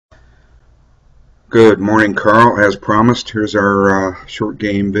Good morning, Carl. As promised, here's our short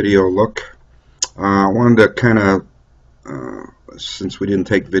game video look. I wanted to kind of, since we didn't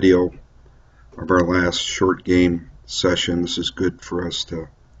take video of our last short game session, this is good for us to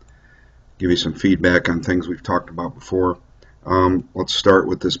give you some feedback on things we've talked about before. Let's start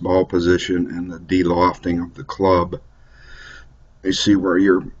with this ball position and the de-lofting of the club. You see where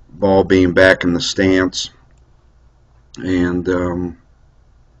your ball being back in the stance, and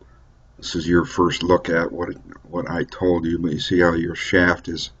this is your first look at what I told you, but you see how your shaft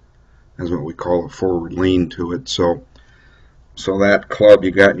has what we call a forward lean to it. So that club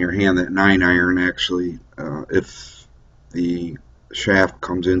you got in your hand, that 9-iron, actually, if the shaft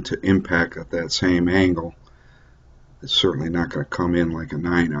comes into impact at that same angle, it's certainly not going to come in like a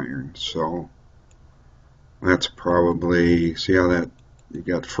 9-iron. So that's probably, see how that you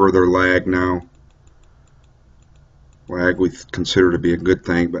got further lag now. Lag we consider to be a good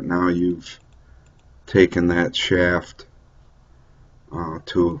thing, but now you've taken that shaft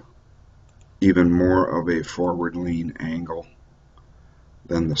to even more of a forward lean angle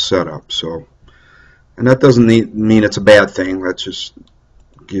than the setup. So, and that doesn't mean it's a bad thing. Let's just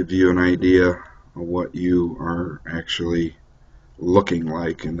give you an idea of what you are actually looking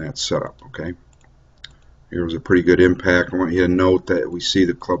like in that setup. Okay, here was a pretty good impact. I want you to note that we see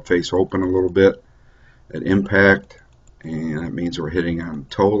the club face open a little bit at impact, and that means we're hitting on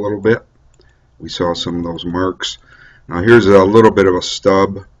toe a little bit. We saw some of those marks. Now here's a little bit of a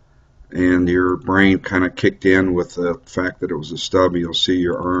stub, and your brain kind of kicked in with the fact that it was a stub. You'll see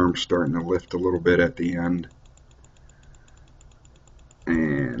your arm starting to lift a little bit at the end.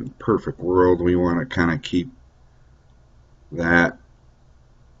 And perfect world, we want to kind of keep that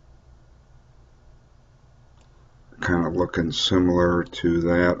kind of looking similar to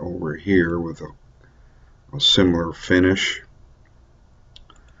that over here with a similar finish.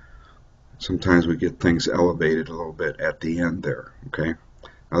 Sometimes we get things elevated a little bit at the end there. Okay.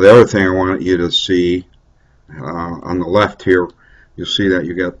 Now the other thing I want you to see on the left here, you'll see that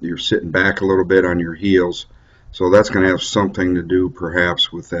you're sitting back a little bit on your heels. So that's going to have something to do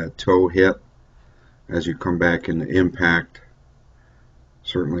perhaps with that toe hit as you come back into impact.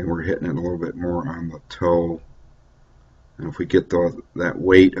 Certainly we're hitting it a little bit more on the toe. And if we get that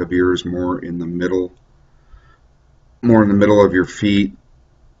weight of yours more in the middle of your feet,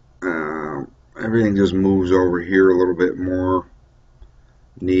 everything just moves over here a little bit more.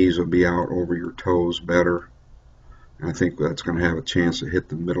 Knees will be out over your toes better. And I think that's going to have a chance to hit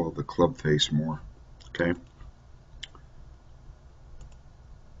the middle of the club face more. Okay.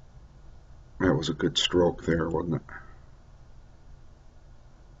 That was a good stroke there, wasn't it?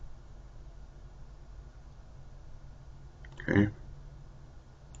 Okay.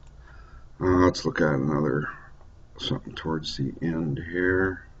 Let's look at another something towards the end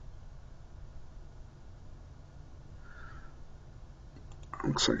here.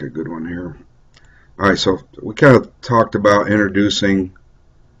 Looks like a good one here. Alright, so we kind of talked about introducing,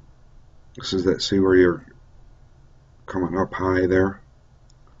 this is that, see where you're coming up high there.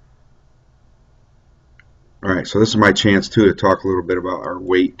 Alright, so this is my chance too to talk a little bit about our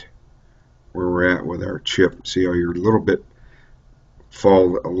weight, where we're at with our chip. See how you're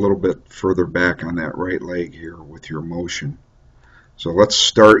fall a little bit further back on that right leg here with your motion. So let's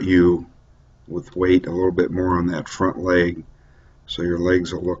start you with weight a little bit more on that front leg, so your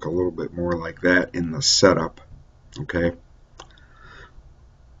legs will look a little bit more like that in the setup. Okay.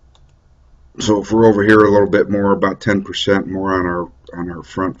 So if we're over here a little bit more, about 10% more on our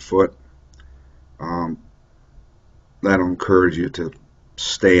front foot, that'll encourage you to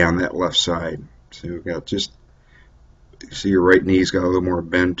stay on that left side. So we've got just, see your right knee's got a little more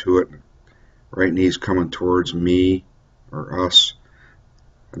bend to it. Right knee's coming towards me or us.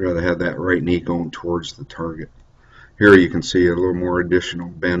 I'd rather have that right knee going towards the target. Here you can see a little more additional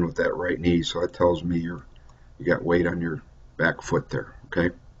bend with that right knee, so that tells me you got weight on your back foot there. Okay.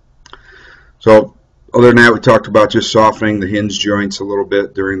 So other than that, we talked about just softening the hinge joints a little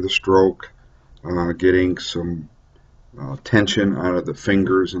bit during the stroke, getting some tension out of the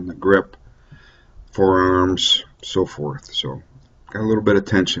fingers and the grip, forearms, so forth. So got a little bit of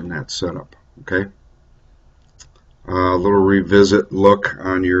tension in that setup. Okay. A little revisit look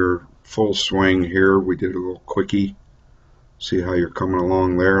on your full swing here. We did a little quickie. See how you're coming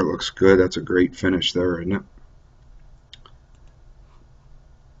along there. It looks good. That's a great finish there, isn't it?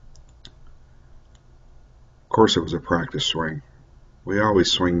 Of course it was a practice swing. We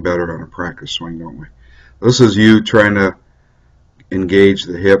always swing better on a practice swing, don't we? This is you trying to engage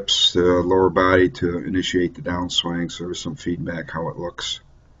the hips, the lower body to initiate the downswing, so there's some feedback how it looks.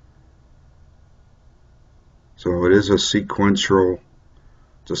 So it is a sequential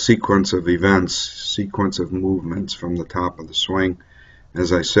It's a sequence of events, sequence of movements from the top of the swing.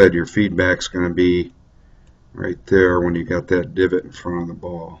 As I said, your feedback's going to be right there when you got that divot in front of the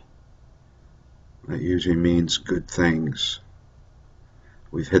ball. That usually means good things.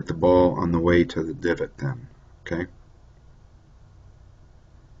 We've hit the ball on the way to the divot then. Okay?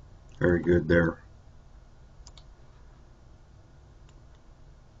 Very good there.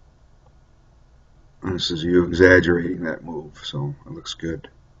 And this is you exaggerating that move, so it looks good.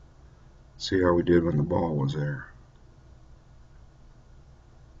 See how we did when the ball was there.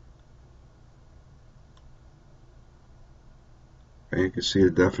 Okay, you can see a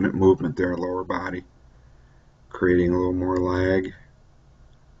definite movement there, lower body, creating a little more lag.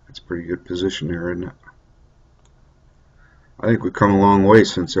 That's a pretty good position there, isn't it? I think we've come a long way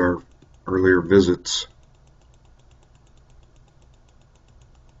since our earlier visits.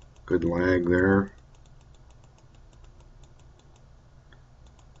 Good lag there.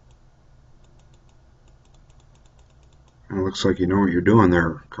 And it looks like you know what you're doing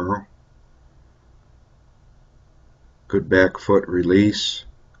there, Carl. Good back foot release.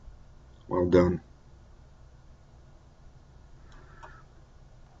 Well done.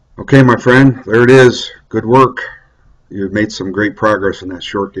 Okay, my friend, there it is. Good work. You've made some great progress in that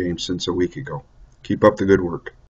short game since a week ago. Keep up the good work.